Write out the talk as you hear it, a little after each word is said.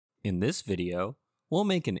In this video, we'll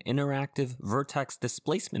make an interactive vertex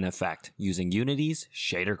displacement effect using Unity's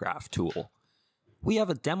Shader Graph tool. We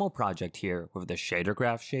have a demo project here with the Shader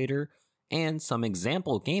Graph shader and some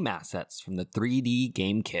example game assets from the 3D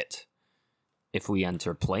game kit. If we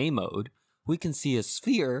enter play mode, we can see a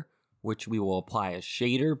sphere which we will apply a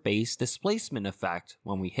shader-based displacement effect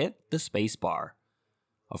when we hit the spacebar.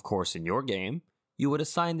 Of course, in your game, you would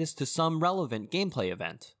assign this to some relevant gameplay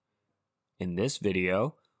event. In this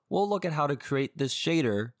video, we'll look at how to create this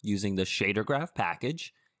shader using the Shader Graph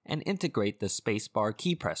package and integrate the spacebar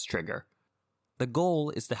key press trigger. The goal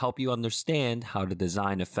is to help you understand how to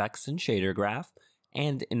design effects in Shader Graph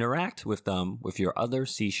and interact with them with your other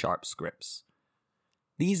C# scripts.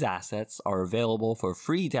 These assets are available for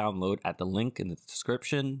free download at the link in the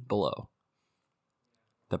description below.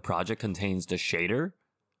 The project contains the shader,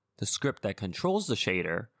 the script that controls the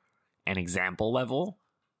shader, an example level,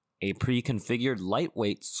 a pre-configured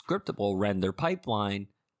lightweight scriptable render pipeline,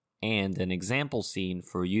 and an example scene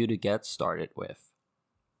for you to get started with.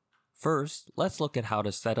 First, let's look at how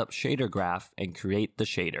to set up Shader Graph and create the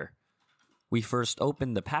shader. We first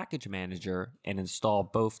open the package manager and install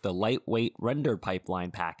both the lightweight render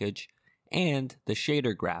pipeline package and the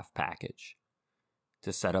Shader Graph package.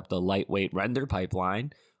 To set up the lightweight render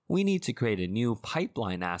pipeline, we need to create a new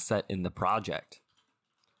pipeline asset in the project.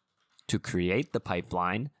 To create the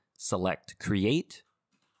pipeline, select Create,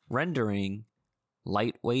 Rendering,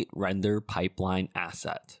 Lightweight Render Pipeline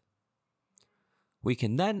Asset. We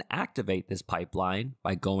can then activate this pipeline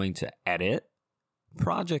by going to Edit,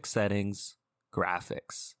 Project Settings,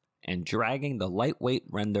 Graphics, and dragging the Lightweight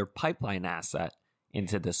Render Pipeline asset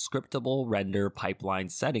into the Scriptable Render Pipeline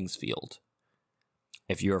Settings field.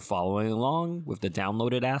 If you're following along with the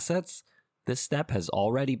downloaded assets, this step has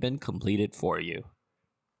already been completed for you.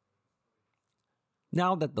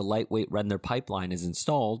 Now that the Lightweight Render Pipeline is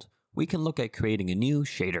installed, we can look at creating a new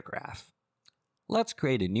shader graph. Let's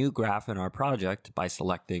create a new graph in our project by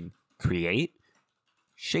selecting Create,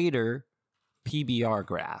 Shader, PBR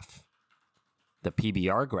Graph. The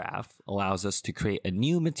PBR graph allows us to create a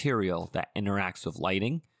new material that interacts with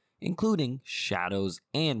lighting, including shadows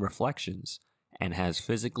and reflections, and has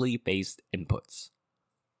physically based inputs.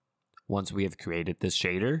 Once we have created this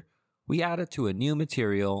shader, we add it to a new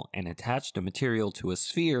material and attach the material to a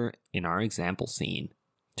sphere in our example scene.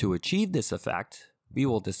 To achieve this effect, we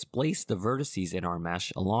will displace the vertices in our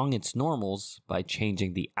mesh along its normals by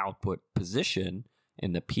changing the output position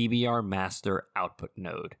in the PBR master output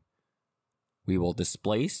node. We will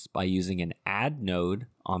displace by using an add node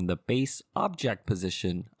on the base object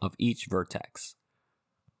position of each vertex.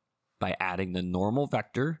 By adding the normal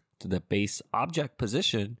vector to the base object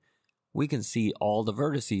position, we can see all the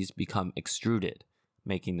vertices become extruded,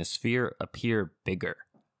 making the sphere appear bigger.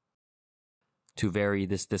 To vary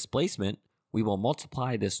this displacement, we will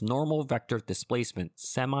multiply this normal vector displacement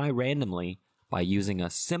semi-randomly by using a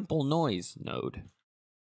simple noise node.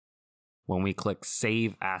 When we click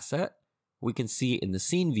Save Asset, we can see in the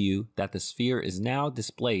scene view that the sphere is now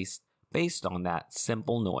displaced based on that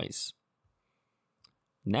simple noise.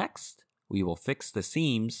 Next, we will fix the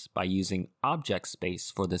seams by using object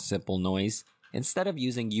space for the simple noise instead of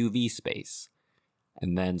using UV space,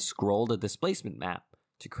 and then scroll the displacement map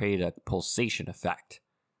to create a pulsation effect.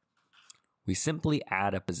 We simply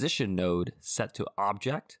add a position node set to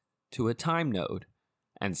object to a time node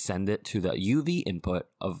and send it to the UV input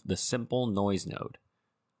of the simple noise node.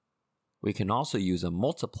 We can also use a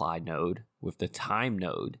multiply node with the time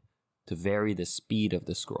node to vary the speed of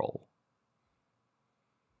the scroll.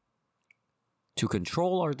 To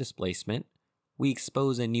control our displacement, we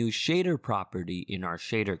expose a new shader property in our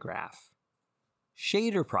shader graph.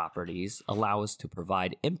 Shader properties allow us to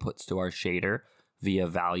provide inputs to our shader via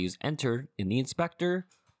values entered in the inspector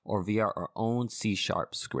or via our own C#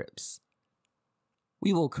 scripts.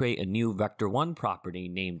 We will create a new vector1 property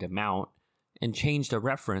named amount and change the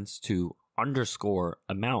reference to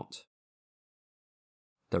 _amount.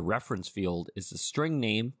 The reference field is the string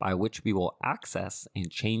name by which we will access and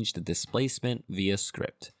change the displacement via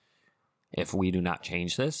script. If we do not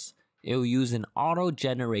change this, it will use an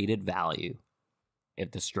auto-generated value.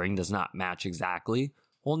 If the string does not match exactly,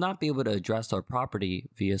 we'll not be able to address our property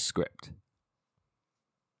via script.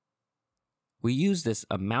 We use this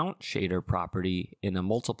amount shader property in a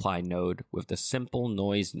multiply node with the simple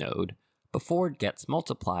noise node before it gets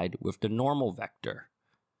multiplied with the normal vector.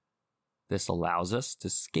 This allows us to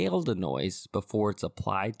scale the noise before it's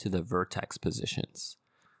applied to the vertex positions.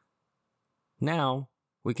 Now,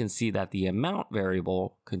 we can see that the amount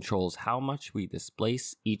variable controls how much we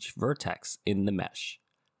displace each vertex in the mesh.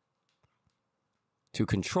 To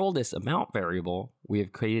control this amount variable, we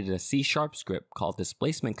have created a C# script called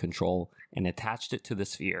displacement control and attached it to the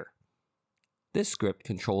sphere. This script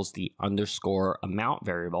controls the underscore amount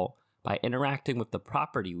variable by interacting with the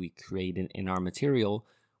property we created in our material,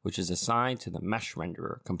 which is assigned to the mesh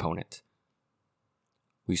renderer component.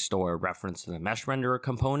 We store a reference to the mesh renderer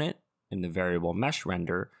component in the variable mesh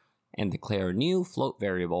render and declare a new float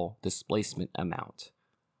variable displacement amount.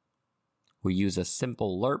 We use a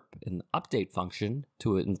simple LWRP in the update function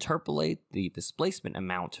to interpolate the displacement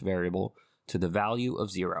amount variable to the value of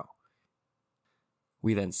 0.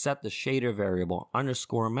 We then set the shader variable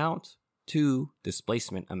underscore amount to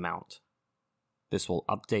displacement amount. This will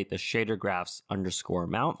update the shader graph's underscore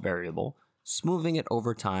amount variable, smoothing it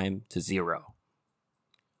over time to 0.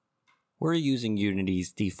 We're using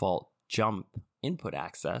Unity's default jump input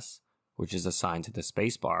access, which is assigned to the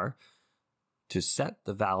spacebar, to set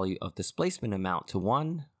the value of displacement amount to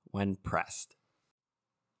 1 when pressed.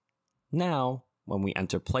 Now, when we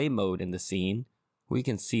enter play mode in the scene, we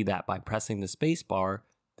can see that by pressing the spacebar,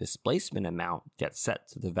 displacement amount gets set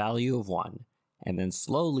to the value of 1 and then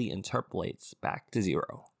slowly interpolates back to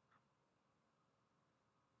 0.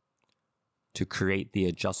 To create the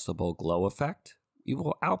adjustable glow effect, we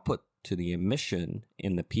will output to the emission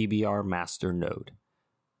in the PBR master node.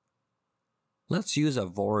 Let's use a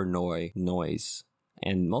Voronoi noise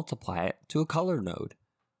and multiply it to a color node.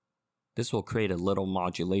 This will create a little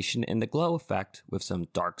modulation in the glow effect with some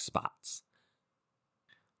dark spots.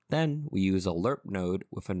 Then we use a LWRP node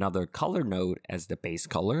with another color node as the base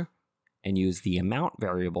color and use the amount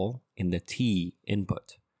variable in the T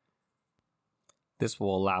input. This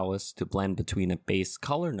will allow us to blend between a base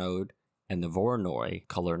color node and the Voronoi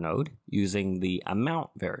color node using the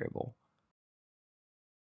amount variable.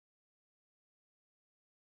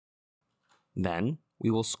 Then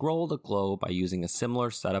we will scroll the glow by using a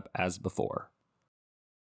similar setup as before.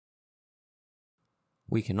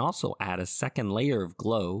 We can also add a second layer of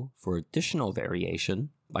glow for additional variation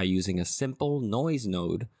by using a simple noise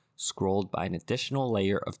node scrolled by an additional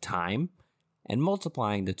layer of time and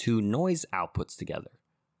multiplying the two noise outputs together.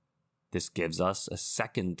 This gives us a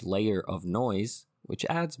second layer of noise, which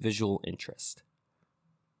adds visual interest.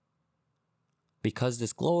 Because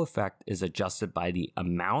this glow effect is adjusted by the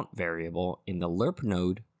amount variable in the LWRP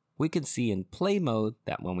node, we can see in play mode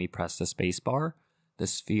that when we press the spacebar, the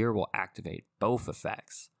sphere will activate both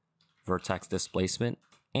effects, vertex displacement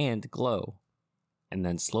and glow, and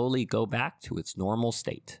then slowly go back to its normal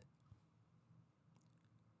state.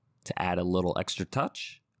 To add a little extra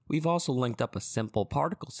touch, we've also linked up a simple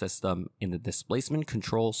particle system in the displacement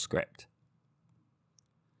control script.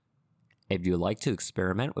 If you'd like to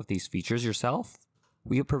experiment with these features yourself,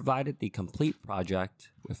 we have provided the complete project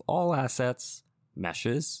with all assets,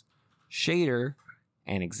 meshes, shader,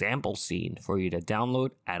 and example scene for you to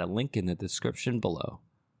download at a link in the description below.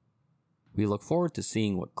 We look forward to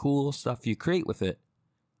seeing what cool stuff you create with it.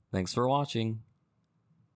 Thanks for watching.